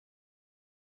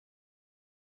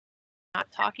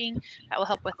not talking. That will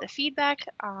help with the feedback.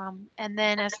 And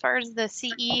then as far as the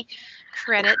CE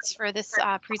credits for this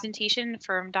presentation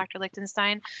from Dr.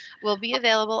 Lichtenstein will be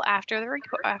available after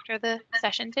the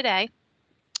session today.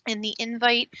 In the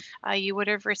invite, you would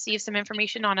have received some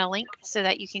information on a link so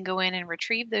that you can go in and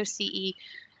retrieve those CE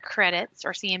credits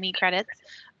or CME credits.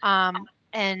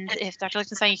 And if Dr.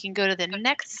 Lichtenstein, you can go to the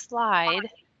next slide.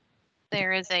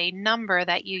 There is a number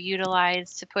that you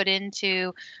utilize to put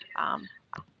into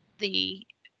the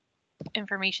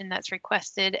information that's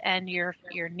requested and your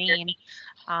name.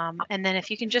 And then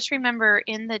if you can just remember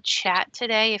in the chat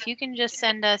today, if you can just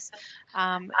send us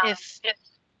if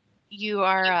you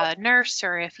are a nurse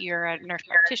or if you're a nurse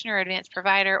practitioner, advanced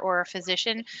provider, or a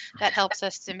physician, that helps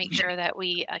us to make sure that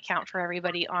we account for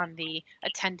everybody on the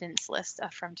attendance list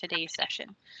from today's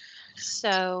session.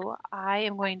 So I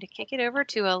am going to kick it over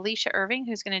to Alicia Irving,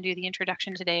 who's going to do the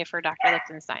introduction today for Dr.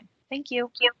 Lichtenstein. Thank you.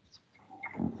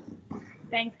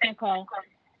 Thanks, Nicole.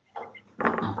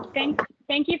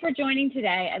 Thank you for joining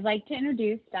today. I'd like to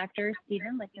introduce Dr.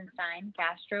 Stephen Lichtenstein,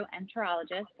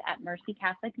 gastroenterologist at Mercy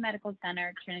Catholic Medical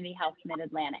Center, Trinity Health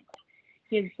Mid-Atlantic.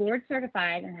 He is board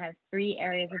certified and has 3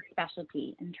 areas of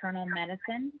specialty: internal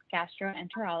medicine,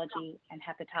 gastroenterology, and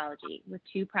hepatology, with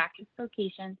 2 practice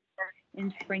locations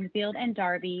in Springfield and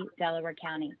Darby, Delaware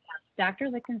County. Dr.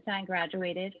 Lichtenstein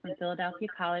graduated from Philadelphia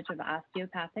College of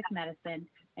Osteopathic Medicine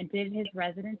and did his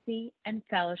residency and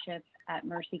fellowship at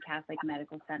Mercy Catholic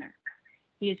Medical Center.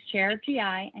 He is chair of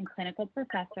GI and clinical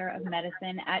professor of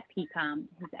medicine at PCOM.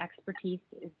 His expertise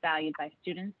is valued by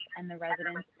students and the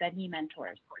residents that he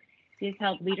mentors. He has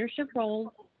held leadership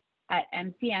roles at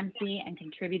MCMC and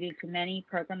contributed to many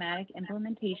programmatic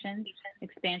implementations,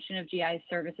 expansion of GI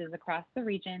services across the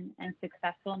region, and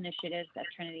successful initiatives at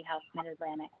Trinity Health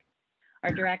Mid-Atlantic.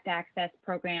 Our direct access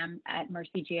program at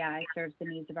Mercy GI serves the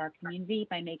needs of our community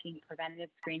by making preventative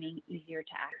screening easier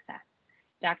to access.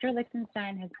 Dr.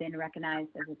 Lichtenstein has been recognized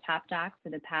as a top doc for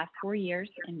the past 4 years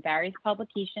in various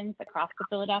publications across the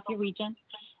Philadelphia region.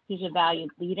 He's a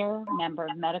valued leader, member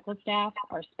of medical staff,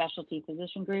 our specialty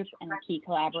physician group, and a key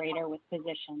collaborator with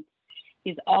physicians.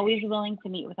 He's always willing to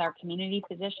meet with our community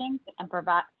physicians and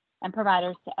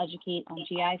providers to educate on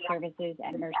GI services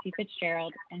at Mercy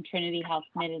Fitzgerald and Trinity Health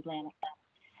Mid-Atlantic,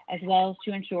 as well as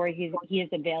to ensure he is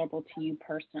available to you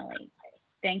personally.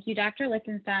 Thank you, Dr.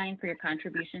 Lichtenstein, for your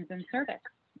contributions and service.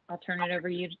 I'll turn it over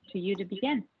to you to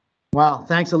begin. Wow,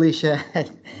 thanks, Alicia.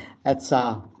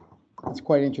 That's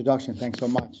quite an introduction. Thanks so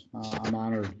much. I'm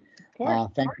honored.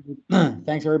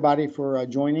 Thanks everybody for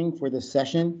joining for this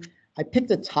session. I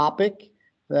picked a topic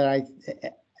that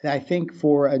I think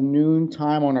for a noon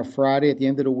time on a Friday at the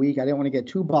end of the week. I didn't want to get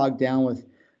too bogged down with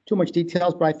too much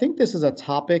details, but I think this is a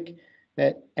topic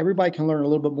that everybody can learn a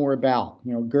little bit more about.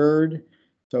 You know, GERD,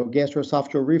 so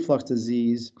gastroesophageal reflux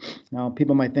disease. Now,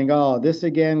 people might think, oh, this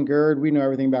again, GERD, we know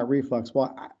everything about reflux.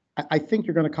 Well, I think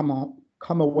you're going to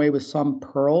come away with some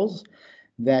pearls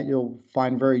that you'll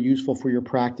find very useful for your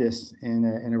practice in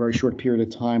a very short period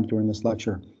of time during this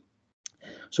lecture.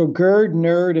 So GERD,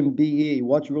 NERD, and BE,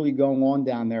 what's really going on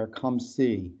down there, come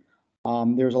see.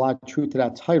 There's a lot of truth to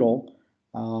that title,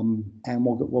 and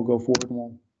we'll go forward and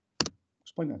we'll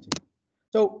explain that to you.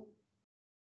 So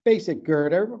basic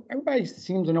GERD, everybody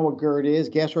seems to know what GERD is,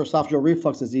 gastroesophageal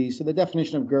reflux disease. So the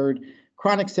definition of GERD,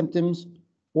 chronic symptoms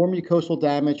or mucosal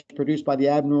damage produced by the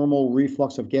abnormal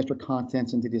reflux of gastric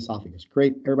contents into the esophagus.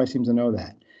 Great, everybody seems to know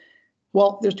that.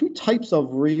 Well, there's 2 types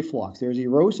of reflux. There's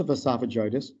erosive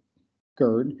esophagitis,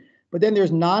 GERD, but then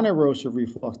there's non-erosive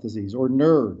reflux disease, or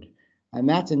NERD, and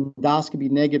that's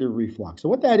endoscopy negative reflux. So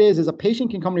what that is a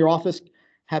patient can come to your office,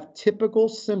 have typical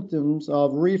symptoms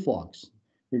of reflux,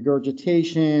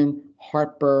 regurgitation,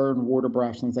 heartburn, water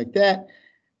breath, things like that.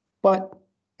 But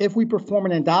if we perform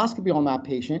an endoscopy on that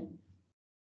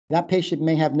patient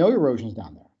may have no erosions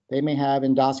down there. They may have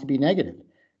endoscopy negative.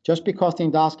 Just because the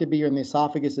endoscopy in the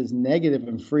esophagus is negative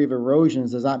and free of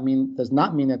erosions does not mean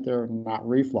that they're not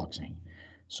refluxing.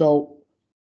 So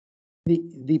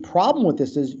the problem with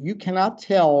this is one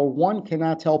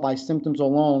cannot tell by symptoms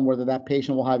alone whether that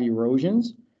patient will have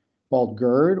erosions, called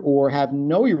GERD, or have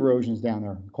no erosions down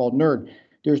there, called NERD.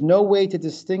 There's no way to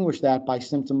distinguish that by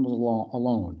symptoms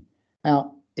alone.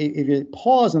 Now, if you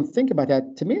pause and think about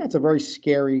that, to me, that's a very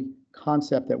scary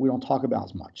concept that we don't talk about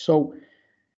as much. So,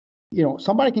 you know,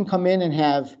 somebody can come in and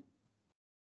have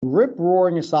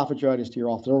rip-roaring esophagitis to your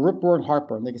office, or rip-roaring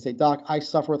heartburn. They can say, Doc, I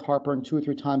suffer with heartburn 2 or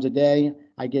 3 times a day.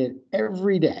 I get it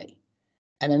every day.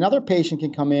 And another patient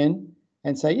can come in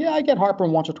and say, yeah, I get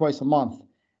heartburn once or twice a month.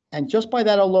 And just by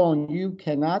that alone, you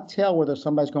cannot tell whether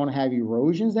somebody's going to have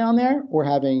erosions down there or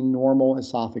have a normal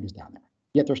esophagus down there,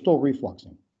 yet they're still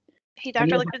refluxing. Hey, Any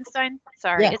Dr. of- Lichtenstein.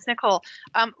 Sorry, Yeah, it's Nicole.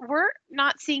 We're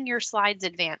not seeing your slides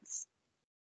advance.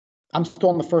 I'm still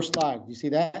on the first slide. You see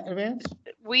that, Advance?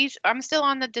 I'm still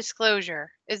on the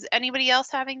disclosure. Is anybody else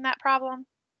having that problem?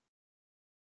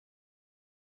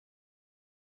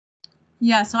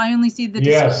 Yeah, so I only see the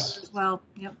disclosure as well.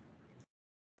 Yep.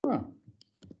 Huh.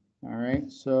 All right,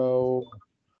 so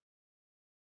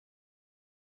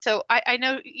So I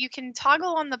know you can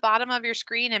toggle on the bottom of your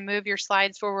screen and move your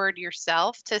slides forward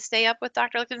yourself to stay up with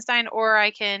Dr. Lichtenstein, or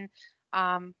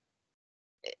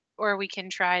or we can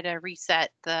try to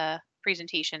reset the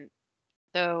presentation.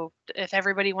 So if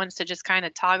everybody wants to just kind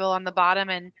of toggle on the bottom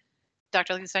and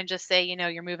Dr. Lichtenstein just say,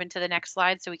 you're moving to the next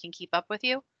slide so we can keep up with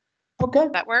you. okay,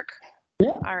 Does that work?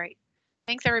 yeah. All right.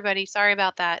 Thanks, everybody. Sorry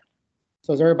about that.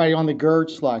 So is everybody on the GERD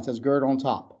slide? It says GERD on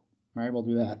top. All right, we'll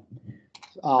do that.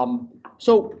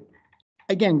 So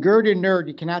again, GERD and NERD,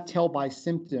 you cannot tell by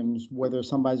symptoms whether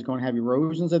somebody's going to have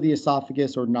erosions of the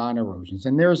esophagus or non-erosions.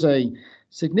 And there's a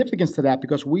significance to that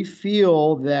because we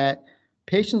feel that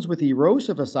patients with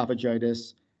erosive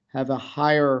esophagitis have a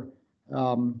higher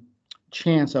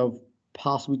chance of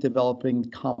possibly developing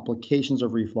complications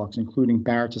of reflux, including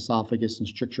Barrett's esophagus and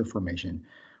stricture formation.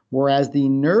 Whereas the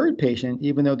NERD patient,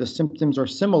 even though the symptoms are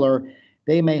similar,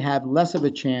 they may have less of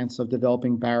a chance of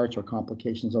developing Barrett's or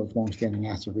complications of longstanding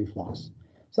acid reflux.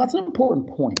 So that's an important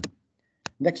point.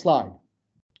 Next slide.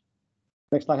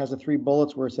 Next slide has the 3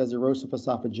 bullets where it says erosive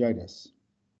esophagitis.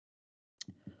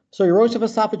 So erosive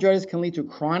esophagitis can lead to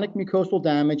chronic mucosal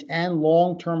damage and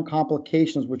long-term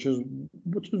complications, which is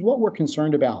what we're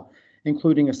concerned about,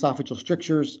 including esophageal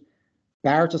strictures,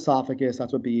 Barrett's esophagus,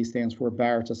 that's what BE stands for,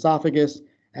 Barrett's esophagus,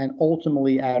 and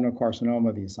ultimately adenocarcinoma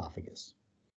of the esophagus.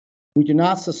 We do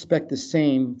not suspect the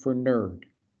same for NERD.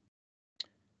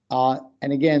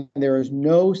 And again, there is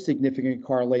no significant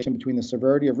correlation between the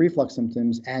severity of reflux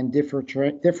symptoms and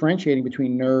differentiating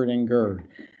between NERD and GERD.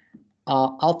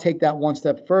 I'll take that one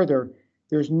step further.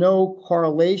 There's no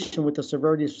correlation with the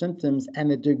severity of symptoms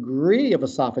and the degree of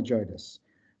esophagitis.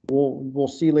 We'll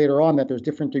see later on that there's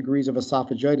different degrees of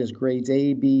esophagitis, grades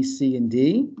A, B, C, and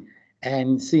D,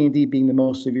 and C and D being the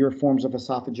most severe forms of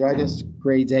esophagitis,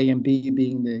 grades A and B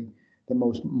being the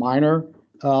most minor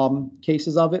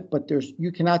cases of it. But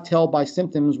you cannot tell by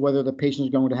symptoms whether the patient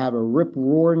is going to have a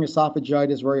rip-roaring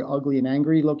esophagitis, very ugly and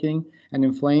angry looking and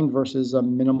inflamed, versus a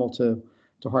minimal to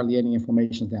hardly any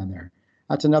inflammation down there.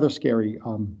 That's another scary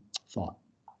thought.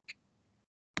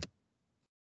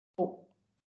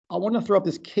 I want to throw up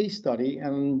this case study,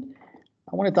 and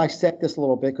I want to dissect this a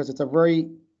little bit because it's a very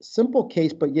simple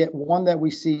case, but yet one that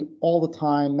we see all the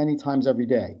time, many times every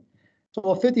day. So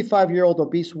a 55-year-old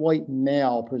obese white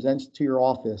male presents to your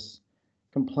office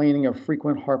complaining of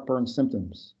frequent heartburn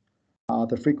symptoms.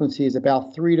 The frequency is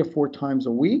about 3 to 4 times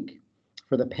a week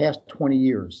for the past 20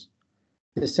 years.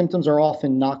 The symptoms are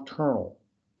often nocturnal.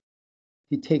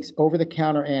 He takes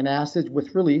over-the-counter antacids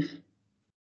with relief.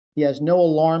 He has no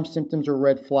alarm symptoms or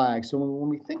red flags. So when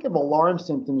we think of alarm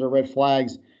symptoms or red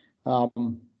flags,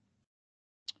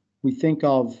 we think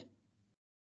of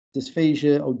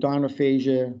dysphagia,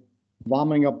 odonophagia,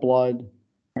 vomiting up blood,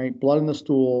 right? Blood in the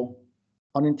stool,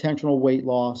 unintentional weight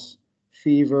loss,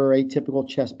 fever, atypical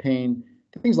chest pain,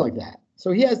 things like that.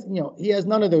 So he has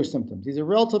none of those symptoms. He's a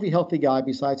relatively healthy guy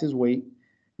besides his weight,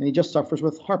 and he just suffers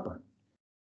with heartburn.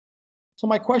 So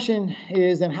my question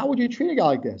is, then how would you treat a guy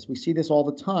like this? We see this all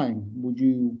the time. Would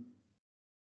you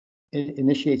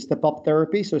initiate step-up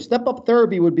therapy? So step-up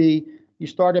therapy would be you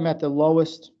start him at the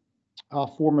lowest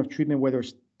form of treatment, whether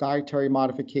it's dietary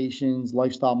modifications,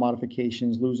 lifestyle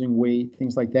modifications, losing weight,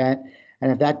 things like that.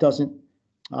 And if that doesn't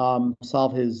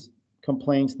solve his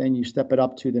complaints, then you step it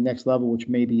up to the next level, which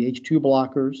may be H2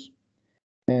 blockers.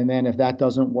 And then if that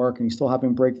doesn't work and he's still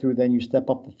having breakthrough, then you step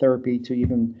up the therapy to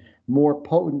even more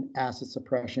potent acid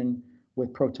suppression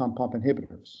with proton pump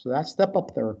inhibitors. So that's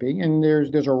step-up therapy, and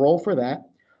there's a role for that.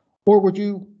 Or would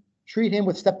you treat him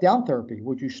with step-down therapy?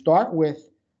 Would you start with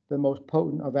the most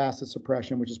potent of acid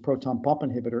suppression, which is proton pump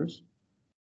inhibitors,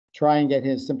 try and get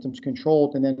his symptoms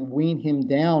controlled, and then wean him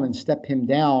down and step him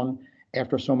down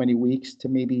after so many weeks to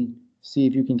maybe see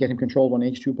if you can get him controlled on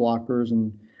H2 blockers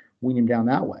and wean him down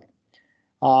that way?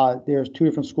 There's 2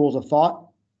 different schools of thought.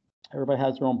 Everybody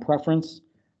has their own preference.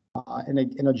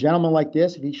 In a gentleman like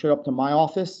this, if he showed up to my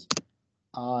office,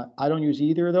 I don't use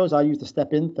either of those. I use the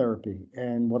step-in therapy.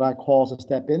 And what I call a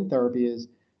step-in therapy is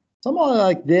someone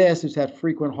like this who's had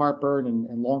frequent heartburn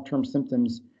and long-term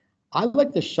symptoms. I'd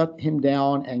like to shut him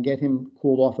down and get him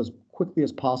cooled off as quickly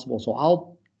as possible. So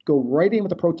I'll go right in with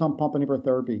the proton pump inhibitor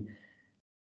therapy.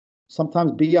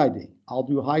 Sometimes BID. I'll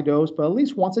do a high dose, but at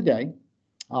least once a day.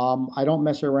 I don't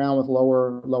mess around with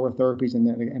lower therapies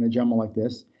in a gentleman like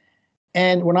this.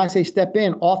 And when I say step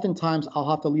in, oftentimes I'll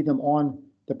have to leave them on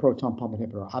the proton pump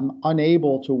inhibitor. I'm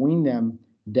unable to wean them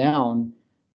down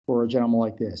for a gentleman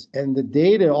like this. And the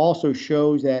data also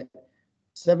shows that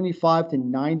 75 to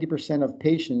 90% of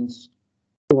patients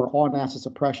who are on acid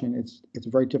suppression, it's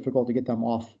very difficult to get them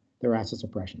off their acid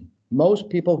suppression. Most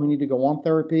people who need to go on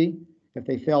therapy, if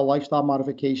they fail lifestyle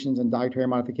modifications and dietary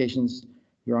modifications,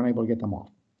 you're unable to get them off.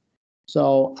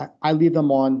 So I leave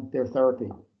them on their therapy.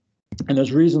 And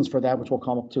there's reasons for that, which we'll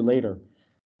come up to later.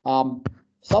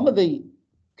 Some of the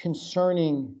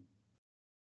concerning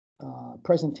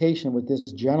presentation with this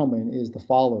gentleman is the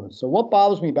following. So what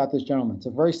bothers me about this gentleman? It's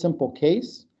a very simple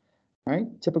case, right?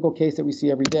 Typical case that we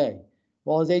see every day.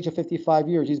 Well, his age of 55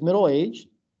 years, he's middle-aged.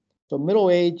 So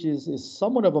middle age is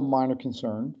somewhat of a minor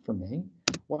concern for me.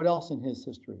 What else in his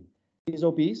history? He's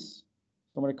obese.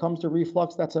 So when it comes to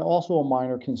reflux, that's also a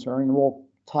minor concern, and we'll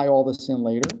tie all this in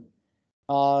later.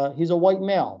 He's a white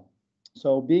male.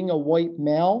 So being a white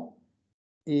male,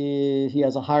 he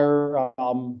has a higher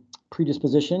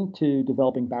predisposition to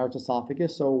developing Barrett's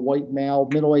esophagus. So white male,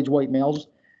 middle-aged white males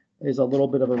is a little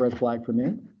bit of a red flag for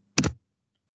me.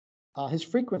 His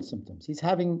frequent symptoms. He's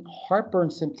having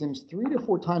heartburn symptoms 3 to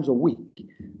 4 times a week.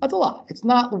 That's a lot. It's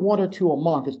not 1 or 2 a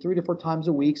month. It's 3 to 4 times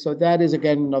a week. So that is,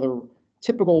 again, another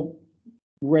typical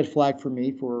red flag for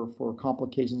me for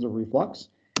complications of reflux.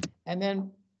 And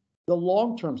then the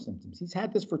long-term symptoms. He's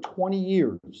had this for 20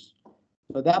 years.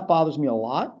 So that bothers me a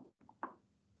lot.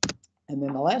 And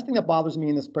then the last thing that bothers me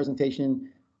in this presentation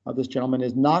of this gentleman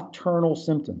is nocturnal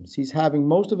symptoms. He's having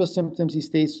most of his symptoms, he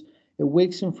states, it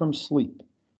wakes him from sleep.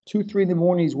 2, 3 in the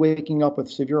morning, he's waking up with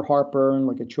severe heartburn,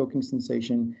 like a choking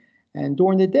sensation. And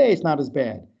during the day, it's not as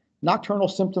bad. Nocturnal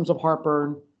symptoms of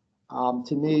heartburn,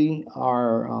 to me,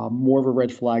 are more of a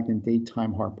red flag than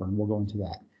daytime heartburn. We'll go into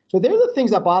that. So they're the things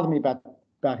that bother me about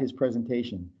his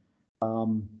presentation.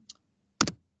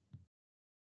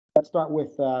 Let's start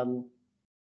with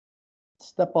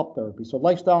step-up therapy. So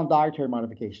lifestyle and dietary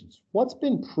modifications. What's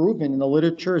been proven in the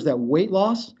literature is that weight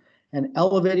loss and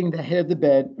elevating the head of the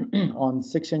bed on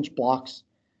 6-inch blocks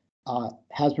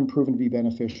has been proven to be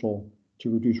beneficial to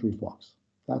reduce reflux.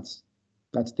 That's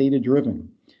data-driven.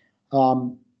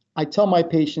 I tell my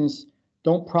patients,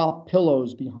 don't prop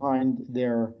pillows behind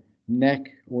their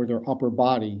neck or their upper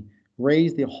body.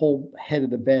 Raise the whole head of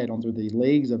the bed under the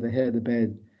legs of the head of the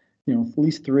bed, at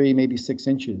least 3, maybe 6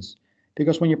 inches.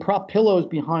 Because when you prop pillows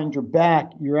behind your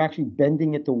back, you're actually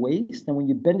bending at the waist. And when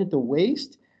you bend at the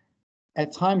waist,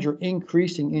 at times you're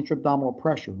increasing intra-abdominal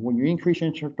pressure. When you increase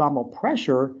intra-abdominal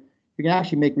pressure, you can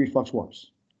actually make reflux worse.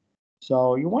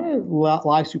 So you want to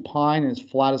lie supine and as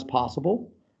flat as possible,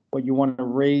 but you want to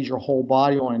raise your whole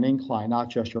body on an incline, not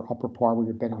just your upper part where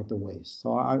you're bending at the waist.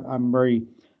 So I'm very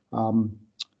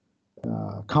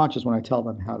conscious when I tell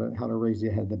them how to raise the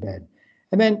head of the bed.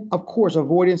 And then, of course,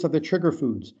 avoidance of the trigger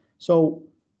foods. So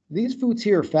these foods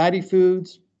here, fatty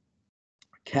foods,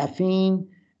 caffeine,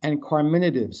 and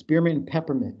carminative, spearmint and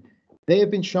peppermint, they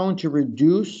have been shown to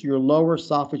reduce your lower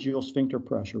esophageal sphincter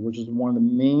pressure, which is one of the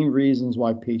main reasons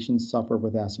why patients suffer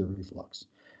with acid reflux.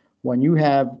 When you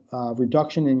have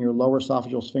reduction in your lower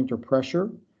esophageal sphincter pressure,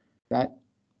 that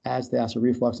adds to acid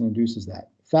reflux and induces that.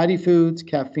 Fatty foods,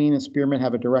 caffeine, and spearmint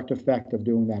have a direct effect of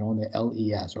doing that on the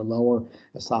LES, or lower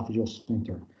esophageal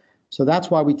sphincter. So that's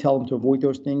why we tell them to avoid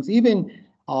those things. Even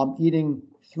eating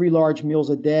 3 large meals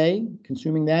a day,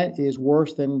 consuming that is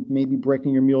worse than maybe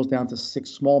breaking your meals down to 6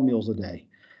 small meals a day.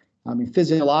 I mean,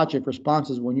 physiologic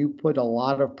responses, when you put a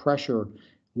lot of pressure,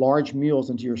 large meals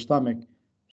into your stomach,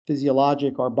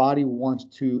 physiologic, our body wants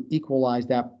to equalize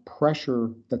that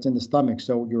pressure that's in the stomach.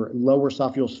 So your lower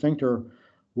esophageal sphincter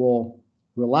will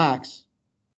relax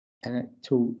and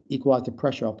to equalize the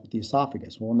pressure up with the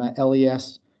esophagus. Well, when that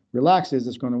LES relaxes,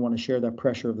 it's going to want to share that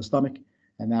pressure of the stomach,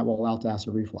 and that will allow to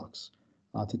acid reflux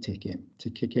to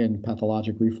kick in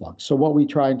pathologic reflux. So what we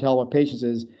try and tell our patients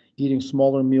is eating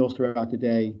smaller meals throughout the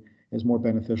day is more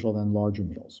beneficial than larger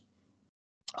meals.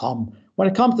 When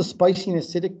it comes to spicy and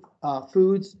acidic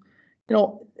foods,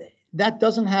 that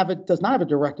does not have a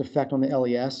direct effect on the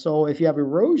LES. So if you have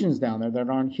erosions down there that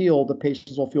aren't healed, the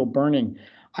patients will feel burning.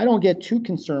 I don't get too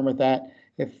concerned with that.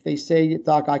 If they say,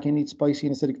 Doc, I can eat spicy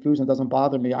and acidic foods and it doesn't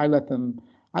bother me, I let them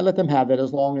have that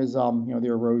as long as the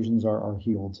erosions are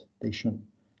healed. They shouldn't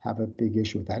have a big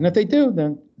issue with that. And if they do,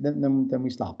 then we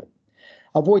stop it.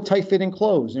 Avoid tight-fitting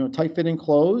clothes. Tight-fitting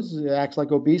clothes acts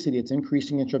like obesity. It's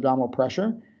increasing intra-abdominal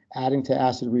pressure, adding to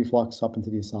acid reflux up into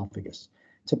the esophagus.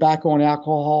 Tobacco and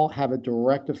alcohol have a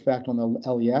direct effect on the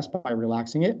LES by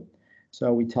relaxing it.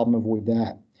 So we tell them to avoid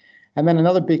that. And then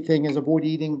another big thing is avoid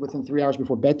eating within 3 hours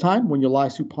before bedtime. When you lie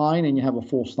supine and you have a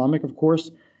full stomach, of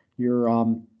course,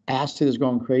 your acid is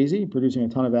going crazy, producing a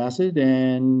ton of acid.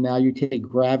 And now you take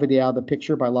gravity out of the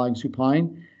picture by lying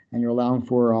supine, and you're allowing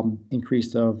for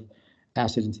increase of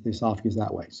acid into the esophagus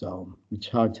that way. So we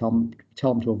tell them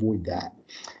to avoid that.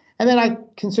 And then I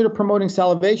consider promoting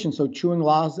salivation. So chewing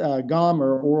gum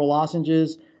or oral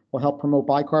lozenges will help promote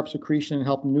bicarb secretion and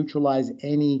help neutralize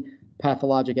any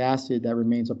pathologic acid that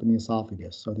remains up in the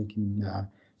esophagus. So they can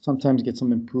sometimes get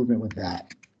some improvement with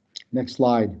that. Next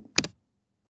slide.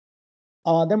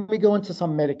 Then we go into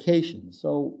some medications.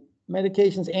 So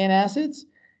medications, antacids.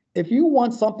 If you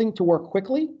want something to work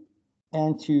quickly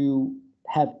and to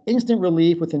have instant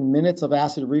relief within minutes of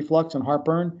acid reflux and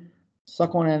heartburn,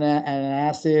 suck on an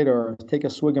acid or take a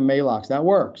swig of Maalox. That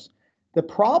works. The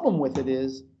problem with it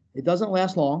is it doesn't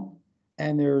last long,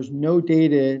 and there's no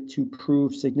data to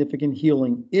prove significant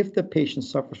healing if the patient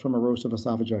suffers from erosive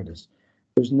esophagitis.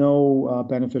 There's no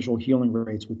beneficial healing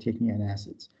rates with taking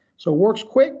antacids. So it works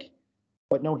quick,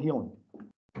 but no healing.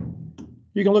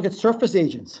 You can look at surface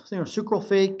agents,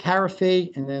 sucralfate,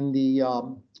 carafate, and then the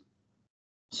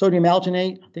sodium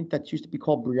alginate. I think that used to be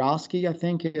called Brioski, I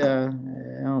think. I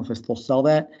don't know if they still sell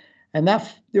that. And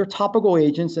they're topical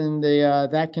agents, and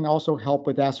that can also help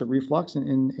with acid reflux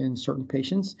in certain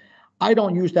patients. I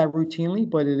don't use that routinely,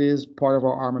 but it is part of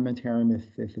our armamentarium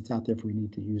if it's out there if we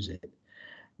need to use it.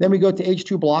 Then we go to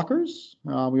H2 blockers.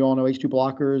 We all know H2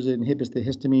 blockers inhibits the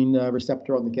histamine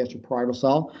receptor on the gastroparietal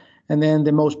cell. And then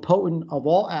the most potent of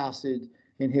all acid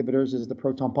inhibitors is the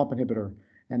proton pump inhibitor.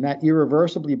 And that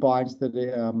irreversibly binds to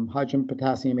the hydrogen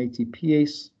potassium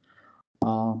ATPase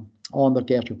on the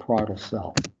gastroparietal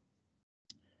cell.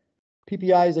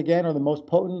 PPIs, again, are the most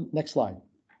potent. Next slide.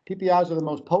 PPIs are the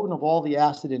most potent of all the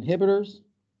acid inhibitors.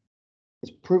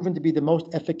 It's proven to be the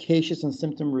most efficacious in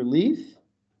symptom relief,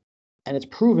 and it's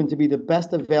proven to be the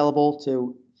best available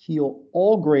to heal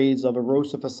all grades of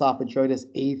erosive esophagitis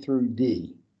A through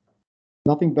D.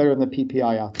 Nothing better than the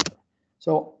PPI out there.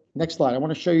 So next slide. I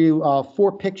want to show you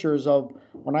 4 pictures of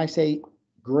when I say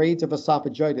grades of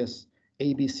esophagitis,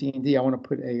 A, B, C, and D. I want to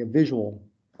put a visual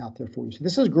out there for you. So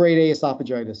this is grade A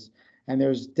esophagitis, and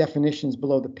there's definitions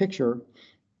below the picture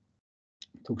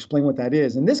to explain what that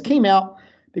is. And this came out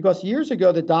because years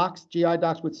ago, the GI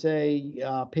docs would say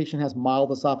patient has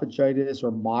mild esophagitis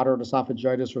or moderate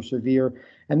esophagitis or severe.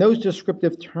 And those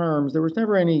descriptive terms, there was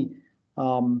never any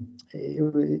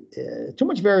too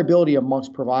much variability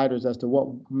amongst providers as to what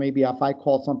maybe if I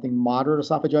called something moderate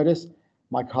esophagitis,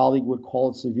 my colleague would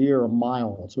call it severe or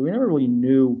mild. So we never really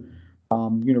knew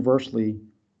universally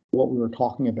what we were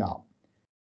talking about.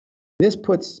 This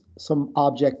puts some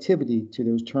objectivity to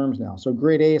those terms now. So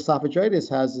grade A esophagitis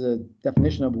has a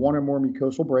definition of 1 or more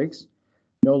mucosal breaks,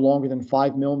 no longer than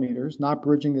 5 millimeters, not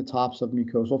bridging the tops of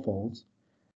mucosal folds.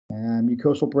 And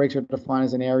mucosal breaks are defined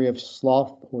as an area of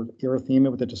slough or erythema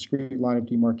with a discrete line of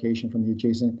demarcation from the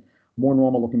adjacent, more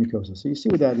normal looking mucosa. So you see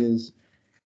what that is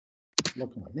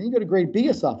looking like. Then you go to grade B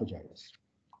esophagitis.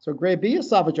 So grade B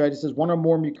esophagitis is 1 or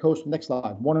more mucosal, next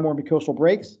slide, 1 or more mucosal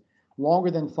breaks,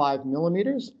 longer than 5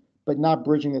 millimeters, but not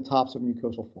bridging the tops of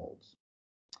mucosal folds.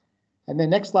 And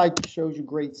then next slide shows you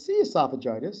grade C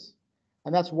esophagitis,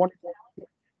 and that's 1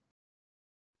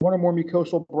 or more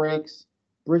mucosal breaks,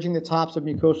 bridging the tops of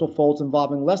mucosal folds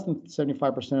involving less than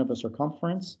 75% of the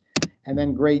circumference. And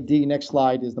then grade D, next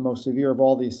slide, is the most severe of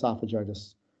all the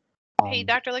esophagitis. Hey,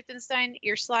 Dr. Lichtenstein,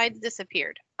 your slides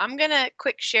disappeared. I'm going to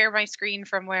quick share my screen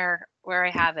from where I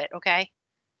have it, okay?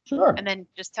 Sure. And then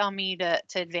just tell me to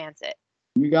advance it.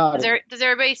 You got it. Does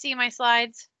everybody see my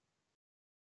slides?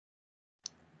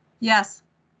 Yes.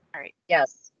 All right.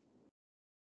 Yes.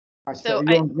 All right, So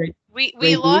we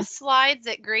grade lost slides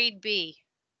at grade B.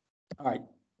 All right,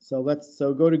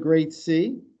 so go to grade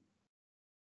C.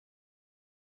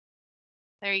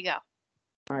 There you go.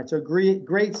 All right, so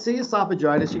grade C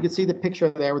esophagitis, you can see the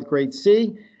picture there with grade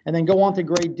C, and then go on to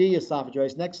grade D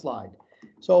esophagitis. Next slide.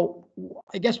 So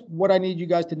I guess what I need you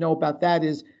guys to know about that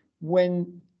is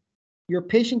when your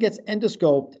patient gets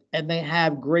endoscoped and they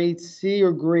have grade C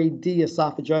or grade D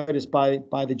esophagitis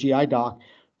by the GI doc,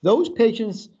 those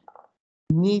patients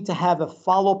need to have a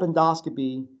follow-up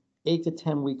endoscopy 8 to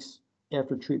 10 weeks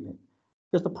after treatment.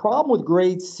 Because the problem with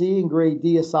grade C and grade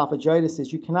D esophagitis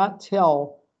is you cannot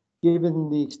tell, given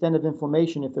the extent of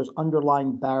inflammation, if there's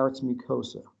underlying Barrett's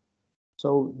mucosa.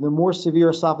 So the more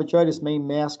severe esophagitis may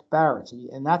mask Barrett's.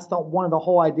 And that's one of the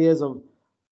whole ideas of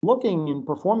looking and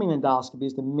performing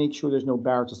endoscopies to make sure there's no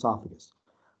Barrett's esophagus.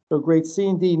 So grades C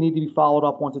and D need to be followed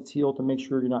up once it's healed to make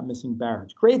sure you're not missing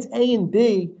Barrett's. Grades A and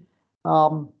B,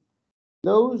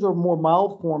 Those are more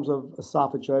mild forms of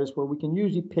esophagitis where we can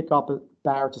usually pick up a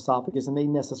Barrett's esophagus and they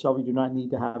necessarily do not need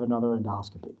to have another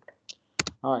endoscopy.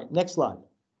 All right, next slide.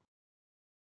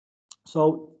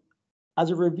 So as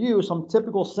a review, some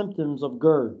typical symptoms of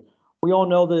GERD. We all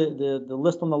know the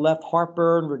list on the left: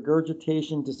 heartburn,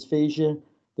 regurgitation, dysphagia.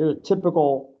 They're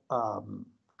typical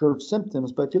GERD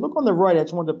symptoms. But if you look on the right, I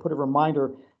just wanted to put a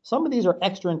reminder. Some of these are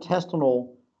extraintestinal,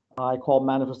 I call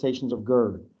manifestations of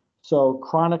GERD. So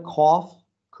chronic cough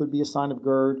could be a sign of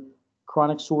GERD,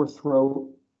 chronic sore throat,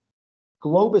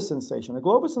 globus sensation. A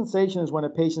globus sensation is when a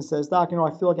patient says, "Doc,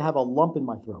 I feel like I have a lump in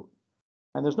my throat."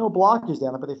 And there's no blockage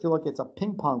down there, but they feel like it's a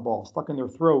ping pong ball stuck in their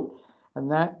throat.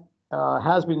 And that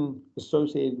has been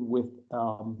associated with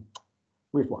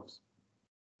reflux.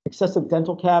 Excessive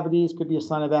dental cavities could be a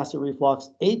sign of acid reflux.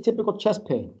 Atypical chest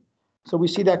pain. So we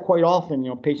see that quite often.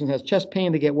 Patient has chest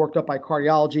pain, they get worked up by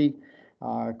cardiology.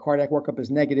 Cardiac workup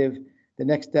is negative. The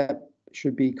next step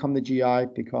should be come to GI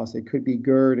because it could be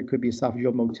GERD, it could be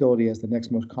esophageal motility as the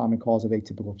next most common cause of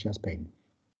atypical chest pain.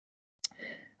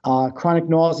 Chronic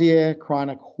nausea,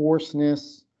 chronic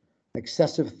hoarseness,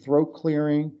 excessive throat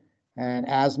clearing, and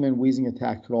asthma and wheezing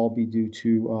attacks could all be due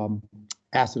to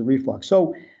acid reflux.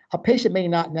 So a patient may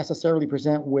not necessarily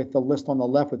present with the list on the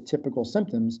left with typical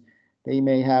symptoms. They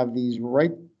may have these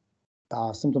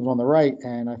symptoms on the right,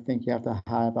 and I think you have to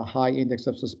have a high index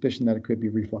of suspicion that it could be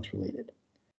reflux related.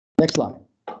 Next slide.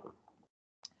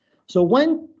 So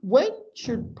when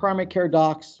should primary care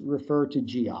docs refer to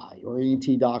GI or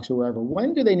ENT docs or wherever?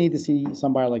 When do they need to see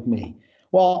somebody like me?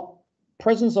 Well,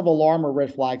 presence of alarm or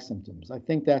red flag symptoms. I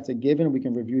think that's a given. We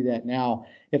can review that now.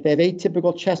 If they have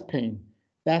atypical chest pain,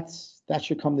 that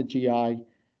should come to GI.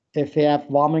 If they have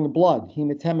vomiting of blood,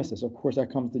 hematemesis, of course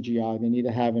that comes to GI. They need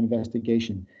to have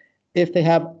investigation. If they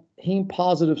have heme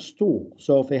positive stool,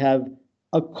 so if they have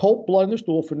occult blood in their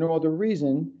stool for no other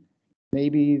reason,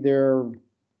 maybe they're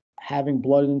having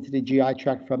blood into the GI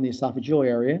tract from the esophageal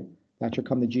area, that should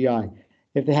come to GI.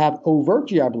 If they have overt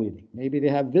GI bleeding, maybe they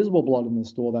have visible blood in the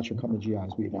stool, that should come to GI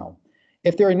as we know.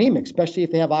 If they're anemic, especially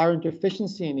if they have iron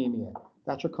deficiency anemia,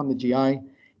 that should come to GI.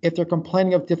 If they're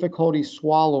complaining of difficulty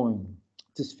swallowing,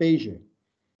 dysphagia,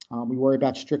 we worry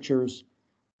about strictures,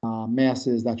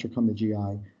 masses, that should come to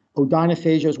GI.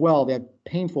 Odynophagia as well, they have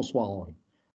painful swallowing.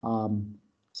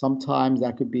 Sometimes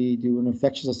that could be due to an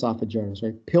infectious esophagitis,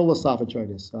 right? Pill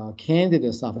esophagitis, candida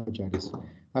esophagitis.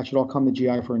 That should all come to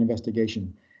GI for an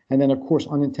investigation. And then, of course,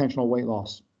 unintentional weight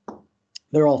loss.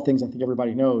 They're all things I think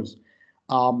everybody knows.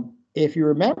 If you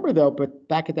remember, though, but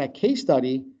back at that case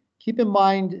study, keep in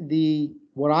mind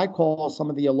what I call some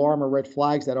of the alarm or red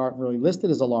flags that aren't really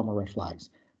listed as alarm or red flags.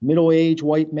 Middle-aged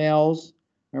white males,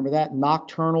 remember that?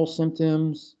 Nocturnal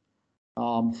symptoms,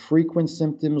 frequent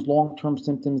symptoms, long-term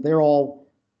symptoms. They're all,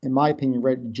 in my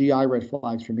opinion, GI red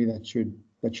flags for me that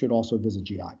should also visit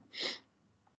GI.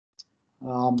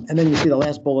 And then you see the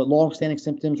last bullet, long-standing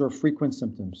symptoms or frequent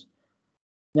symptoms.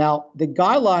 Now, the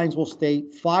guidelines will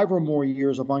state 5 or more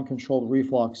years of uncontrolled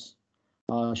reflux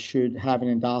should have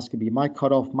an endoscopy.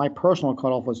 My personal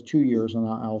cutoff was 2 years, and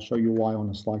I'll show you why on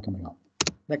the slide coming up.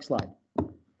 Next slide.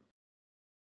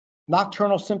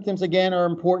 Nocturnal symptoms, again, are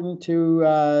important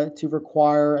to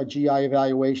require a GI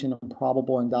evaluation and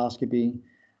probable endoscopy.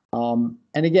 And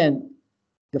again,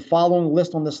 the following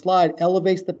list on the slide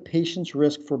elevates the patient's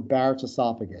risk for Barrett's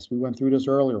esophagus. We went through this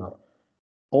earlier.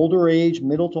 Older age,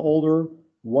 middle to older,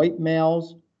 white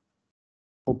males,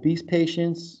 obese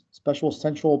patients, special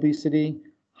central obesity,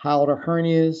 hiatal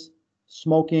hernias,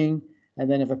 smoking, and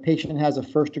then if a patient has a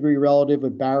first-degree relative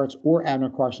with Barrett's or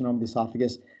adenocarcinoma of the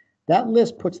esophagus, that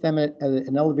list puts them at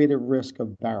an elevated risk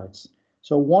of Barrett's.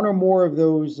 So one or more of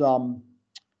those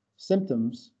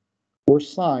symptoms or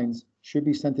signs should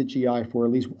be sent to GI for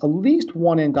at least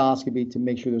one endoscopy to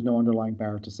make sure there's no underlying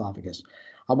Barrett's esophagus.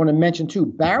 I want to mention too,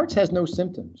 Barrett's has no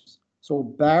symptoms. So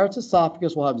Barrett's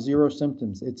esophagus will have 0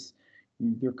 symptoms.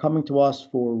 They're coming to us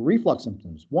for reflux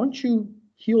symptoms. Once you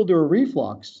heal their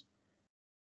reflux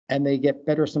and they get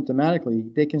better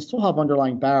symptomatically, they can still have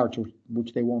underlying Barrett's,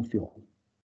 which they won't feel.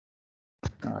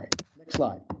 All right, next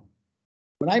slide.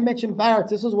 When I mention Barrett's,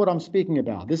 this is what I'm speaking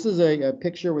about. This is a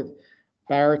picture with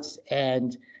Barrett's,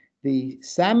 and the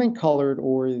salmon-colored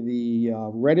or the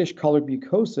reddish-colored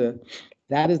mucosa,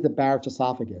 that is the Barrett's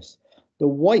esophagus. The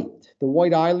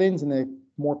white islands and the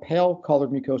more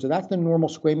pale-colored mucosa, that's the normal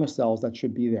squamous cells that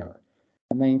should be there.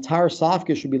 And the entire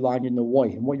esophagus should be lined in the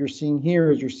white. And what you're seeing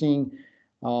here is you're seeing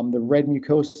the red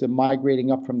mucosa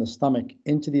migrating up from the stomach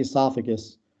into the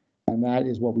esophagus, and that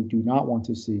is what we do not want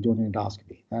to see during an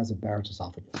endoscopy. That is a Barrett's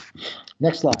esophagus.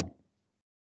 Next slide.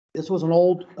 This was an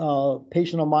old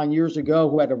patient of mine years ago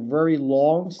who had a very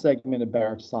long segment of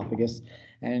Barrett's esophagus.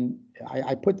 And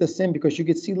I put this in because you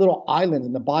could see little islands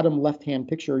in the bottom left-hand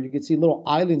picture. You could see little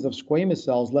islands of squamous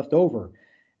cells left over.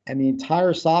 And the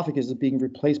entire esophagus is being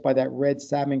replaced by that red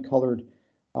salmon-colored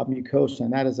mucosa.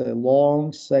 And that is a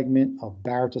long segment of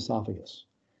Barrett's esophagus,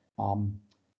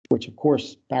 which, of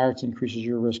course, Barrett's increases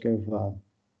your risk of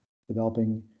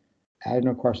developing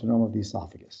adenocarcinoma of the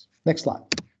esophagus. Next slide.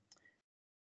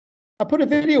 I put a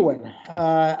video in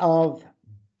of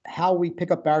how we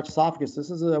pick up Barrett's esophagus.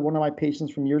 This is one of my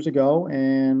patients from years ago,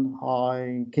 and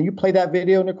can you play that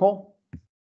video, Nicole?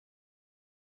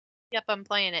 Yep, I'm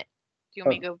playing it. Do you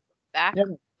want me to go back?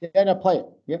 Yeah, no, play it.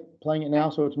 Yep, playing it now,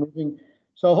 so it's moving.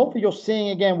 So hopefully you're seeing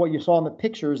again what you saw in the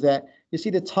pictures, that you see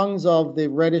the tongues of the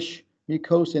reddish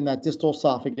mucosa in that distal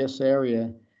esophagus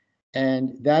area,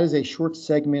 and that is a short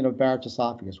segment of Barrett's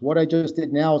esophagus. What I just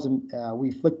did now is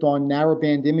we flicked on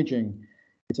narrowband imaging.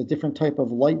 It's a different type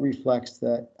of light reflex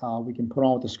that we can put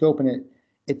on with the scope, and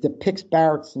it depicts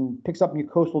Barrett's and picks up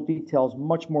mucosal details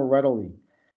much more readily.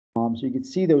 So you can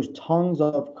see those tongues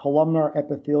of columnar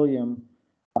epithelium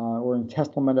or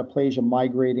intestinal metaplasia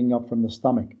migrating up from the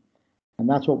stomach. And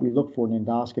that's what we look for in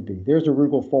endoscopy. There's the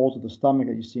rugal folds of the stomach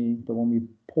that you see, but when we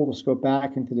pull the scope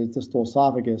back into the distal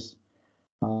esophagus,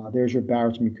 there's your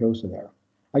Barrett's mucosa there.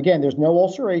 Again, there's no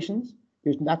ulcerations,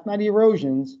 there's not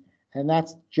erosions, and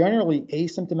that's generally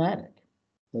asymptomatic.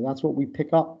 So that's what we pick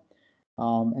up.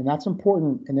 And that's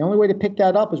important. And the only way to pick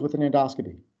that up is with an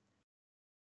endoscopy.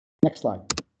 Next slide.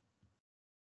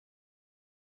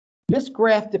 This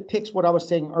graph depicts what I was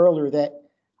saying earlier, that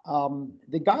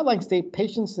the guidelines state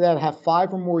patients that have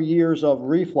 5 or more years of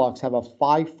reflux have a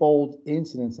 5-fold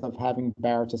incidence of having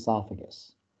Barrett's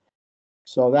esophagus.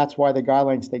 So that's why the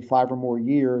guidelines state 5 or more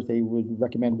years, they would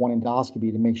recommend one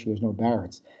endoscopy to make sure there's no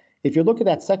Barrett's. If you look at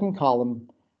that second column,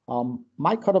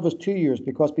 my cutoff is 2 years,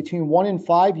 because between 1 and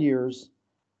 5 years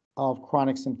of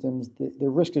chronic symptoms, the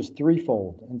risk is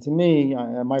 3-fold. And to me,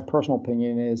 my personal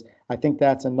opinion is, I think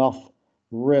that's enough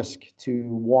risk to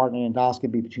warrant an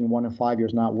endoscopy between 1 and 5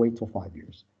 years, not wait till 5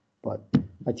 years. But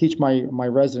I teach my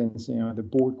residents, the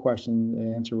board question,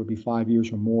 the answer would be 5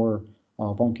 years or more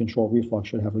of uncontrolled reflux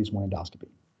should have at least one endoscopy.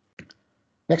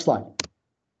 Next slide.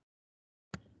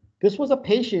 This was a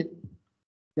patient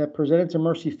that presented to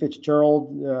Mercy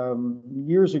Fitzgerald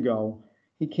years ago.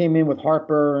 He came in with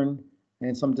heartburn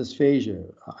and some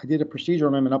dysphagia. I did a procedure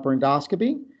on him, an upper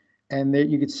endoscopy, and there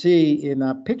you could see in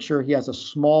that picture he has a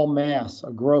small mass,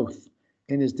 a growth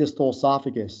in his distal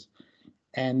esophagus,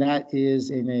 and that is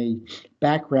in a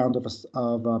background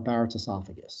of Barrett's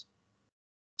esophagus.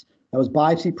 That was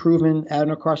biopsy-proven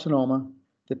adenocarcinoma.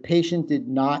 The patient did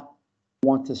not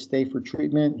want to stay for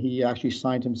treatment. He actually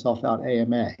signed himself out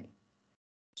AMA.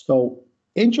 So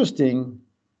interesting,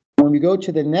 when we go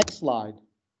to the next slide,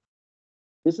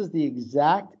 this is the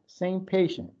exact same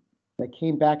patient that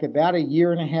came back about 1.5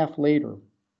 years later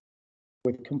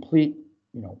with complete,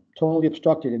 totally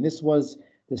obstructed. And this was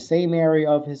the same area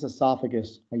of his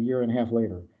esophagus 1.5 years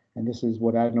later. And this is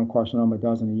what adenocarcinoma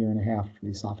does in 1.5 years for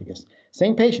the esophagus.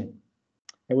 Same patient.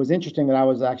 It was interesting that I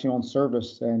was actually on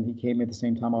service and he came at the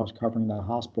same time I was covering that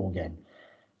hospital again.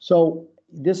 So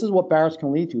this is what Barrett's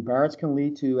can lead to. Barrett's can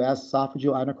lead to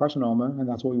esophageal adenocarcinoma, and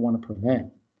that's what we want to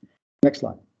prevent. Next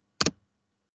slide.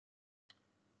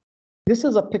 This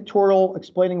is a pictorial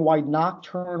explaining why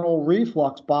nocturnal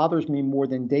reflux bothers me more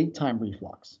than daytime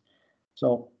reflux.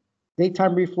 So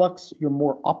daytime reflux, you're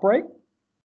more upright.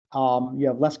 You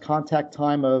have less contact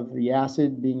time of the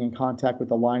acid being in contact with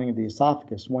the lining of the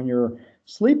esophagus. When you're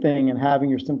sleeping and having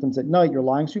your symptoms at night, you're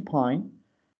lying supine.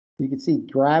 You can see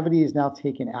gravity is now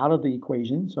taken out of the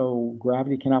equation, so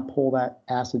gravity cannot pull that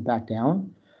acid back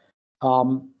down.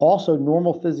 Also,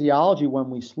 normal physiology when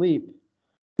we sleep,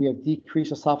 we have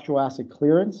decreased esophageal acid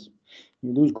clearance.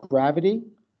 You lose gravity.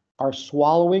 Our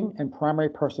swallowing and primary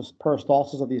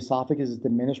peristalsis of the esophagus is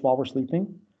diminished while we're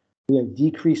sleeping. We have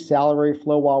decreased salivary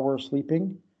flow while we're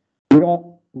sleeping. We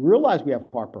don't realize we have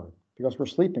heartburn because we're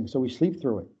sleeping, so we sleep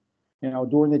through it.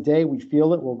 During the day, we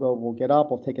feel it. We'll get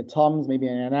up, we'll take a Tums, maybe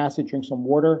an acid, drink some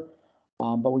water.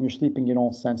 But when you're sleeping, you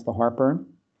don't sense the heartburn.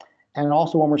 And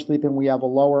also when we're sleeping, we have a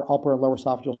lower upper and lower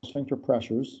esophageal sphincter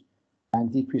pressures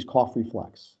and decreased cough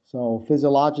reflex. So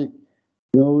physiologic,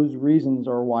 those reasons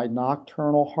are why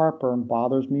nocturnal heartburn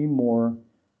bothers me more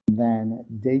than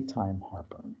daytime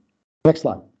heartburn. Next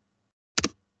slide.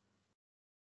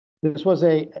 This was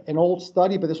an old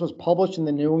study, but this was published in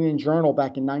the New England Journal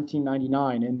back in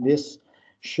 1999, and this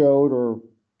showed or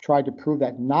tried to prove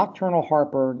that nocturnal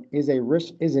heartburn is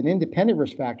an independent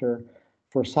risk factor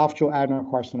for esophageal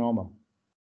adenocarcinoma.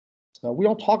 So we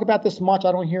don't talk about this much.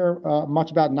 I don't hear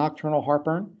much about nocturnal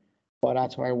heartburn, but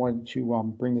that's why I wanted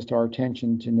to bring this to our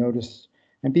attention to notice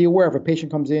and be aware. If a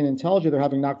patient comes in and tells you they're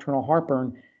having nocturnal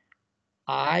heartburn,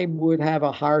 I would have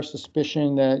a higher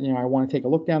suspicion that, I want to take a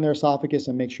look down their esophagus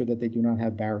and make sure that they do not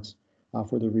have Barrett's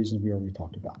for the reasons we already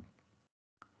talked about.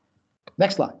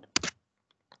 Next slide.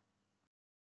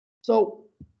 So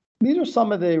these are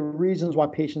some of the reasons why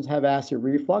patients have acid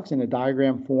reflux in a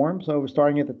diagram form. So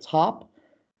starting at the top,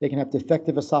 they can have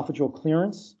defective esophageal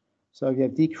clearance. So you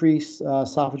have decreased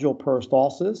esophageal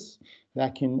peristalsis.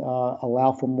 That can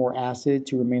allow for more acid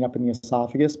to remain up in the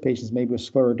esophagus. Patients maybe with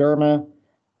scleroderma,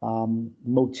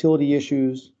 motility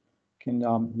issues can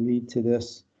lead to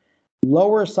this.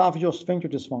 Lower esophageal sphincter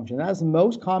dysfunction. That is the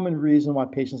most common reason why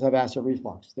patients have acid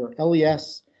reflux. Their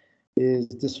LES is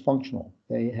dysfunctional.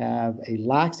 They have a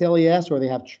lax LES, or they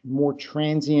have more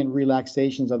transient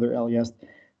relaxations of their LES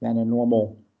than a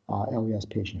normal LES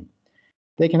patient.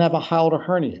 They can have a hiatal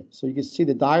hernia. So you can see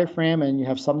the diaphragm, and you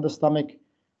have some of the stomach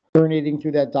herniating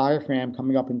through that diaphragm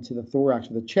coming up into the thorax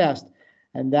or the chest,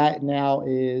 and that now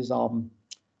is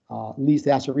leads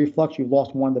to acid reflux. You've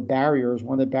lost one of the barriers.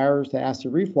 One of the barriers to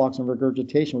acid reflux and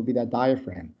regurgitation would be that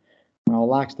diaphragm. Now, a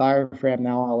lax diaphragm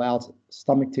now allows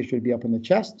stomach tissue to be up in the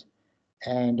chest,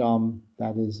 and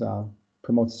that is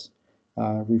promotes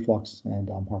reflux and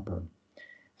heartburn.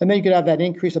 And then you could have that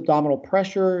increased abdominal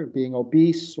pressure. Being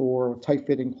obese or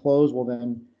tight-fitting clothes will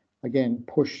then, again,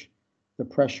 push the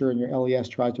pressure, and your LES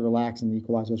tries to relax and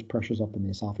equalize those pressures up in the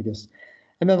esophagus.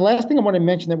 And then the last thing I want to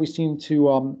mention that we seem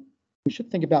to we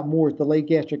should think about more is delayed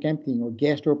gastric emptying or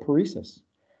gastroparesis.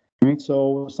 Right?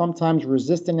 So sometimes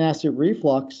resistant acid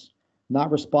reflux, not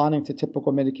responding to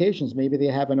typical medications, maybe they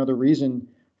have another reason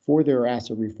for their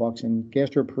acid reflux. And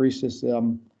gastroparesis,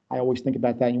 I always think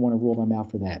about that, and you want to rule them out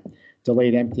for that.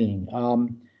 Delayed emptying.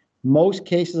 Most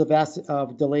cases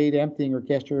of delayed emptying or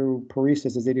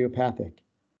gastroparesis is idiopathic.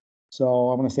 So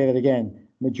I'm going to say that again.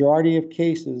 Majority of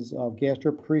cases of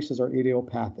gastroparesis are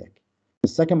idiopathic. The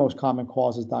second most common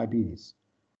cause is diabetes.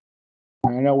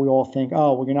 And I know we all think,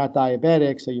 oh, well, you're not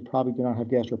diabetic, so you probably do not have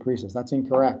gastroparesis. That's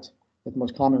incorrect. If the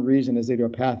most common reason is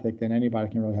idiopathic, then anybody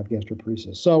can really have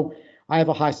gastroparesis. So I have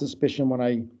a high suspicion when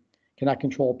I cannot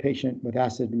control a patient with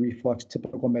acid reflux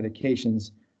typical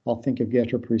medications, I'll think of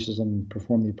gastroparesis and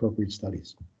perform the appropriate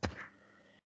studies.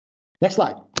 Next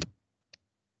slide.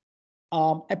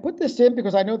 I put this in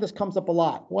because I know this comes up a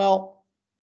lot. Well,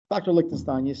 Dr.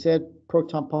 Lichtenstein, you said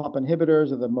proton pump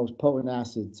inhibitors are the most potent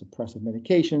acid suppressive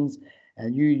medications,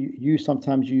 and you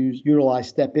sometimes utilize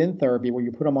step-in therapy where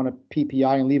you put them on a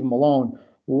PPI and leave them alone.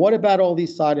 Well, what about all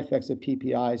these side effects of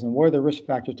PPIs, and what are the risk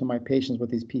factors to my patients with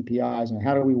these PPIs, and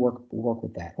how do we work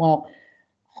with that? Well,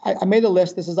 I made a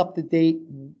list. This is up to date.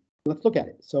 Let's look at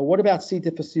it. So what about C.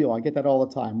 difficile? I get that all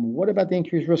the time. What about the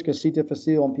increased risk of C.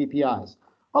 difficile and PPIs?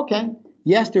 Okay,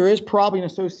 yes, there is probably an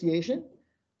association.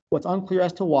 What's unclear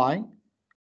as to why,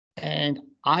 and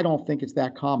I don't think it's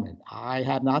that common. I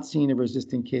have not seen a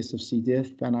resistant case of C.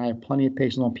 diff, and I have plenty of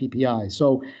patients on PPI.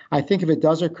 So I think if it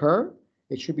does occur,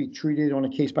 it should be treated on a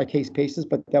case-by-case basis,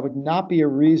 but that would not be a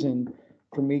reason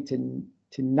for me to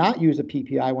not use a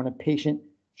PPI when a patient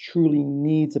truly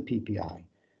needs a PPI.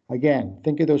 Again,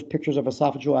 think of those pictures of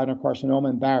esophageal adenocarcinoma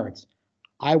and Barrett's.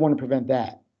 I want to prevent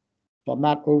that, so I'm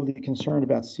not overly concerned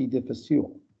about C.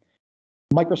 difficile.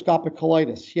 Microscopic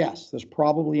colitis, yes, there's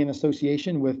probably an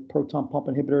association with proton pump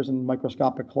inhibitors and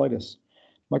microscopic colitis.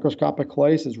 Microscopic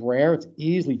colitis is rare, it's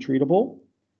easily treatable,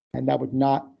 and that would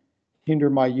not hinder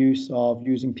my use of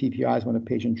using PPIs when a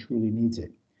patient truly needs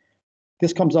it.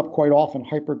 This comes up quite often,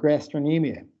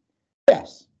 hypergastrinemia.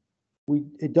 Yes,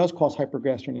 it does cause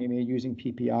hypergastrinemia using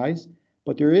PPIs,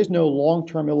 but there is no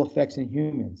long-term ill effects in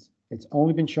humans. It's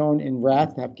only been shown in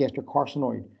rats to have gastric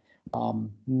carcinoid.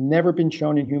 Never been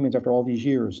shown in humans after all these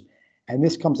years. And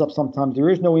this comes up sometimes. There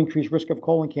is no increased risk of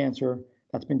colon cancer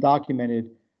that's been documented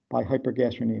by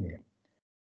hypergastrinemia.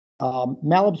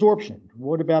 Malabsorption.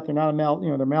 What about they're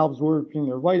malabsorption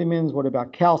their vitamins? What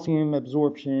about calcium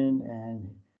absorption and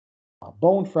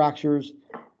bone fractures?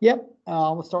 Yep.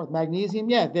 Let's start with magnesium.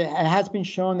 Yeah, it has been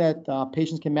shown that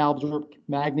patients can malabsorb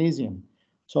magnesium.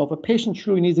 So if a patient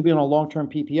truly needs to be on a long-term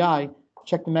PPI,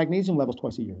 check the magnesium levels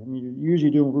twice a year. I mean, you're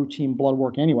usually doing routine blood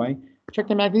work anyway. Check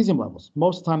the magnesium levels.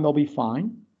 Most of the time, they'll be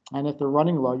fine. And if they're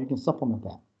running low, you can supplement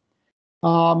that.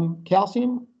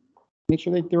 Calcium, make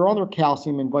sure that they're on their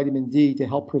calcium and vitamin D to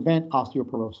help prevent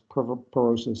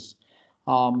osteoporosis.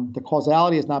 The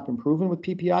causality has not been proven with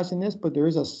PPIs in this, but there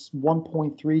is a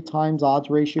 1.3 times odds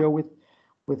ratio with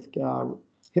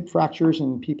hip fractures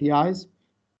and PPIs.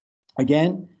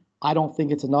 Again, I don't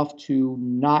think it's enough to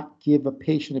not give a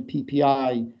patient a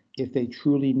PPI if they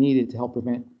truly need it to help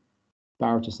prevent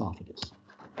Barrett's esophagus.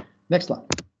 Next slide.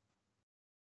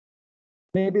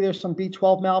 Maybe there's some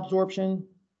B12 malabsorption.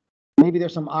 Maybe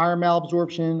there's some iron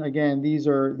malabsorption. Again, these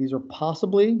are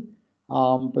possibly,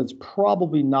 but it's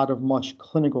probably not of much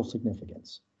clinical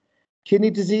significance.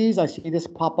 Kidney disease, I see this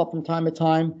pop up from time to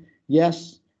time.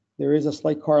 Yes, there is a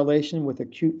slight correlation with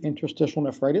acute interstitial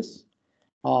nephritis.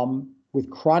 With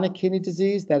chronic kidney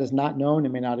disease, that is not known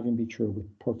and may not even be true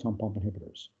with proton pump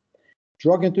inhibitors.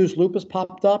 Drug-induced lupus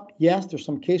popped up. Yes, there's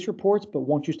some case reports, but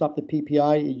once you stop the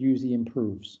PPI, it usually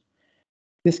improves.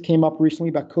 This came up recently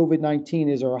about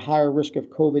COVID-19. Is there a higher risk of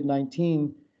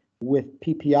COVID-19 with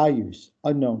PPI use?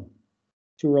 Unknown.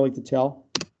 Too early to tell.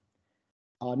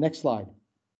 Next slide.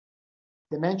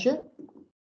 Dementia?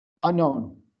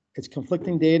 Unknown. It's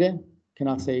conflicting data.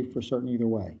 Cannot say for certain either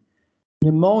way.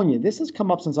 Pneumonia. This has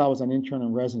come up since I was an intern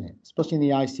and resident, especially in the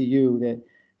ICU, that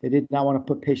they did not want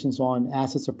to put patients on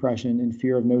acid suppression in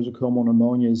fear of nosocomial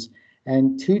pneumonias.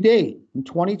 And to date, in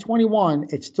 2021,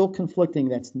 it's still conflicting.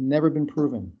 That's never been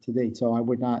proven to date. So I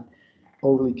would not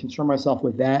overly concern myself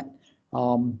with that.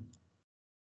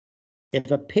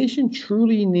 If a patient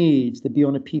truly needs to be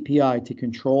on a PPI to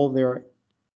control their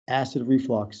acid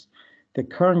reflux, the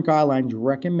current guidelines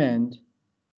recommend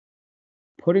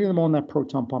putting them on that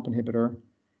proton pump inhibitor,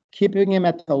 keeping them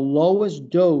at the lowest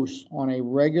dose on a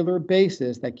regular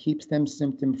basis that keeps them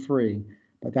symptom-free,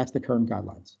 but that's the current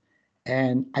guidelines.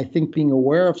 And I think being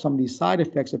aware of some of these side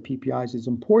effects of PPIs is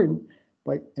important,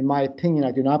 but in my opinion,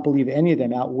 I do not believe any of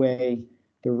them outweigh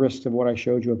the risks of what I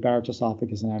showed you of Barrett's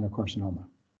esophagus and adenocarcinoma.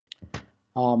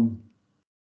 And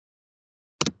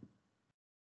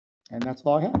that's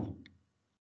all I have.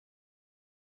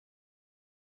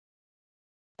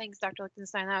 Thanks, Dr.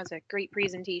 Lichtenstein. That was a great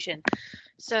presentation.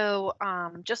 So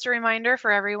just a reminder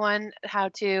for everyone how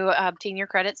to obtain your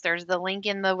credits. There's the link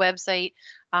in the website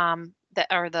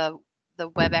the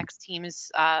WebEx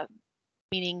Teams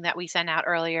meeting that we sent out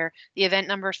earlier. The event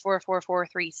number is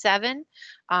 44437.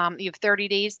 You have 30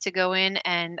 days to go in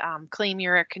and claim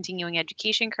your continuing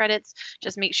education credits.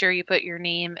 Just make sure you put your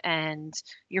name and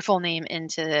your full name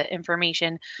into the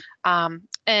information.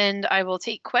 And I will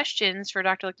take questions for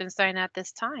Dr. Lichtenstein at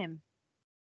this time.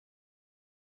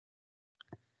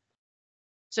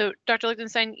 So Dr.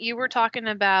 Lichtenstein, you were talking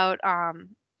about, how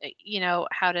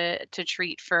to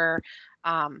treat for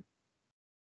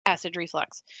acid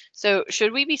reflux. So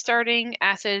should we be starting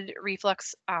acid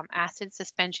reflux, acid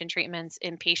suspension treatments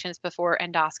in patients before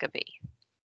endoscopy?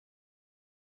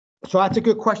 So that's a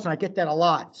good question. I get that a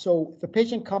lot. So if a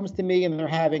patient comes to me and they're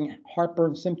having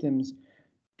heartburn symptoms,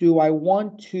 do I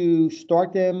want to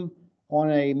start them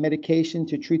on a medication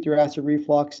to treat their acid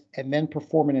reflux and then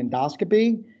perform an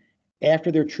endoscopy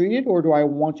after they're treated, or do I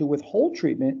want to withhold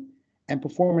treatment and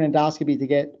perform an endoscopy to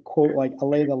get, quote, like a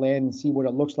lay of the land and see what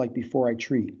it looks like before I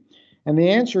treat? And the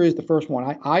answer is the first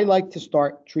one. I like to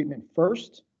start treatment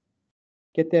first,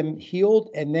 get them healed,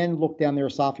 and then look down their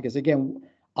esophagus. Again,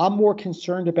 I'm more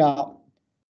concerned about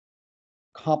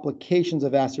complications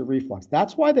of acid reflux.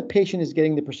 That's why the patient is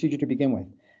getting the procedure to begin with.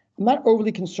 I'm not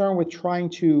overly concerned with trying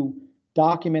to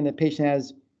document the patient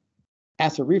has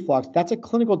acid reflux. That's a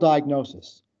clinical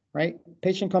diagnosis, right?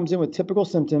 Patient comes in with typical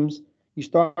symptoms. You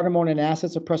start them on an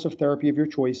acid suppressive therapy of your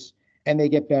choice, and they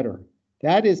get better.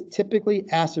 That is typically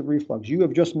acid reflux. You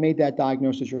have just made that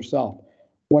diagnosis yourself.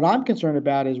 What I'm concerned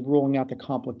about is ruling out the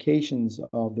complications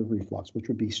of the reflux, which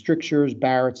would be strictures,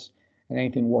 Barrett's, and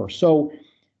anything worse. So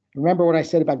remember what I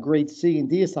said about grade C and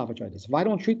D esophagitis. If I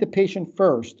don't treat the patient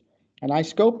first and I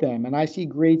scope them and I see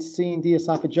grade C and D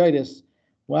esophagitis,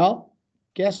 well,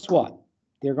 guess what?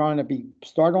 They're going to be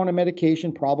started on a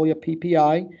medication, probably a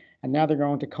PPI, and now they're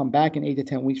going to come back in 8 to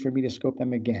 10 weeks for me to scope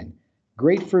them again.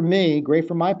 Great for me, great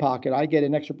for my pocket. I get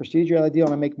an extra procedure out of the deal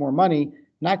and I make more money.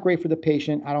 Not great for the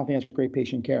patient. I don't think that's great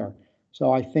patient care.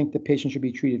 So I think the patient should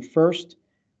be treated first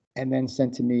and then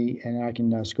sent to me, and I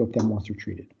can scope them once they're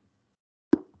treated.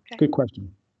 Okay. Good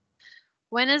question.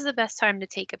 When is the best time to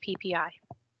take a PPI?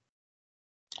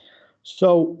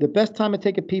 So the best time to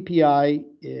take a PPI,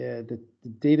 the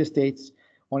data states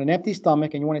on an empty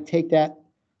stomach, and you want to take that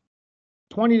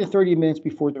 20 to 30 minutes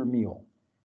before their meal.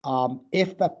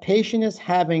 If the patient is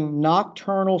having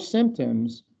nocturnal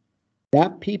symptoms,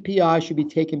 that PPI should be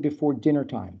taken before dinner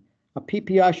time. A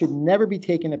PPI should never be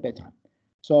taken at bedtime.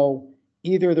 So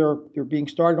either they're being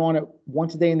started on it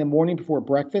once a day in the morning before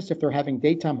breakfast if they're having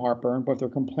daytime heartburn, but if they're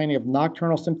complaining of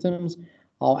nocturnal symptoms,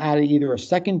 I'll add either a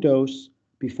second dose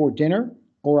before dinner,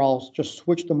 or I'll just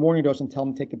switch the morning dose and tell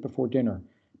them to take it before dinner.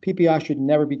 PPI should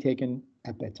never be taken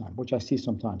at bedtime, which I see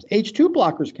sometimes. H2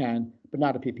 blockers can, but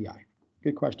not a PPI.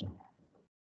 Good question.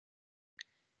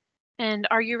 And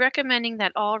are you recommending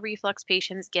that all reflux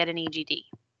patients get an EGD?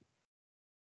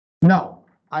 No,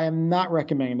 I am not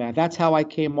recommending that. That's how I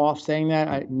came off saying that.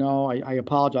 I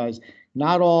apologize.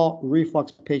 Not all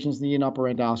reflux patients need an upper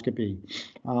endoscopy.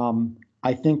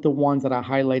 I think the ones that I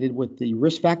highlighted with the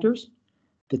risk factors,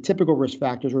 the typical risk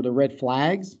factors or the red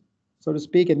flags, so to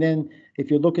speak. And then if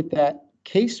you look at that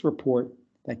case report,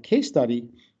 that case study,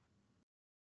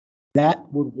 that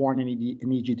would warrant an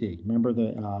EGD. Remember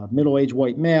the middle-aged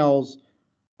white males,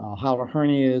 hilar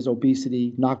hernias,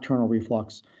 obesity, nocturnal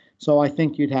reflux. So I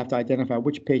think you'd have to identify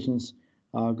which patients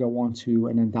go on to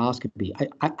an endoscopy.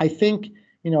 I think,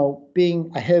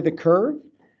 being ahead of the curve,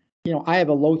 I have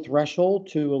a low threshold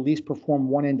to at least perform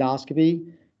one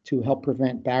endoscopy to help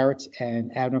prevent Barrett's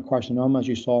and adenocarcinoma, as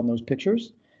you saw in those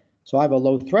pictures. So I have a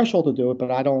low threshold to do it,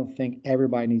 but I don't think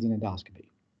everybody needs an endoscopy.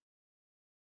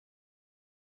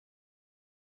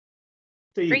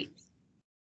 Great.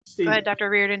 Steve, Go ahead, Dr.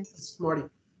 Reardon. Marty.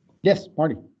 Yes,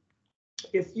 Marty.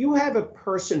 If you have a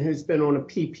person who's been on a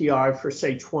PPI for,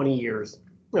 say, 20 years,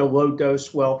 low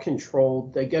dose, well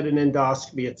controlled, they get an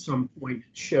endoscopy at some point,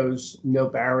 it shows no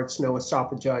Barrett's, no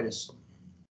esophagitis.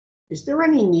 Is there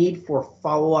any need for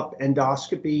follow-up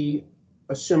endoscopy,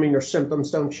 assuming their symptoms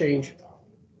don't change?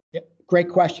 Yep. Great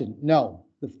question. No.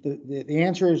 The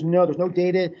answer is no. There's no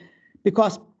data,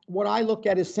 because what I look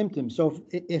at is symptoms. So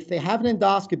if they have an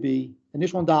endoscopy,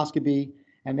 initial endoscopy,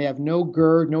 and they have no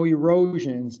GERD, no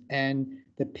erosions, and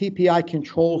the PPI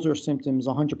controls their symptoms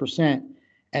 100%,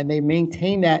 and they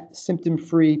maintain that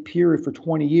symptom-free period for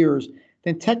 20 years,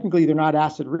 then technically they're not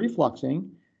acid refluxing.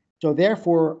 So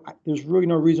therefore, there's really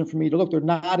no reason for me to look. They're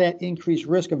not at increased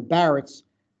risk of Barrett's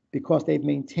because they've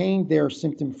maintained their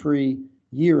symptom-free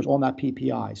years on that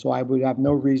PPI. So I would have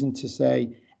no reason to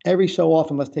say every so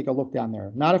often, let's take a look down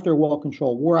there. Not if they're well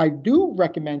controlled. Where I do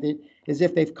recommend it is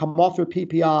if they've come off their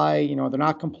PPI, they're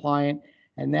not compliant,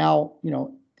 and now,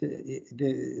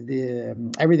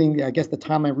 everything, I guess the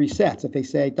timeline resets. If they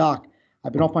say, Doc,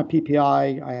 I've been off my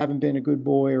PPI, I haven't been a good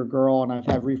boy or girl, and I've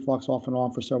had reflux off and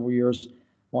on for several years.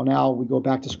 Well, now we go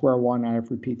back to square one, and I have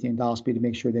to repeat the endoscopy to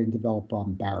make sure they didn't develop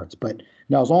Barrett's. But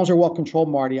no, as long as they're well controlled,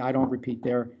 Marty, I don't repeat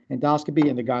their endoscopy,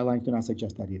 and the guidelines do not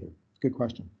suggest that either. Good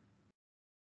question.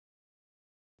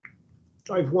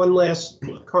 I have one last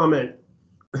comment.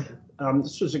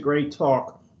 This was a great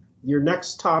talk. Your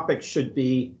next topic should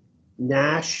be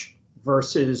NASH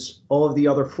versus all of the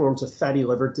other forms of fatty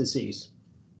liver disease.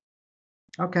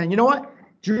 Okay, you know what?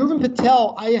 Dhruvan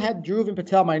Patel, I had Dhruvan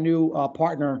Patel, my new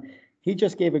partner. He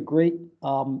just gave a great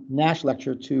NASH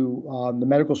lecture to the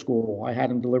medical school. I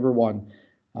had him deliver one.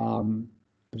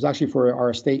 It was actually for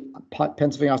our state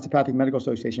Pennsylvania Osteopathic Medical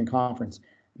Association conference.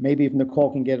 Maybe if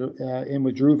Nicole can get in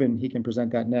with Dhruvan, he can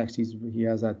present that next. He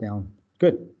has that down.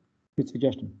 Good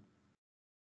suggestion.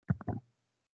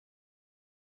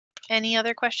 Any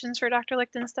other questions for Dr.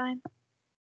 Lichtenstein?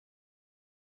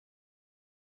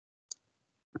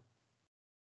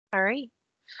 All right.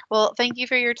 Well, thank you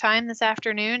for your time this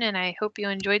afternoon, and I hope you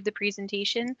enjoyed the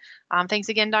presentation. Thanks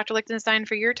again, Dr. Lichtenstein,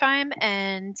 for your time,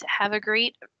 and have a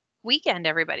great weekend,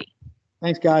 everybody.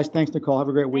 Thanks, guys. Thanks, Nicole. Have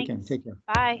a great weekend. Take care.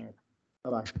 Bye.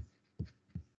 Bye-bye.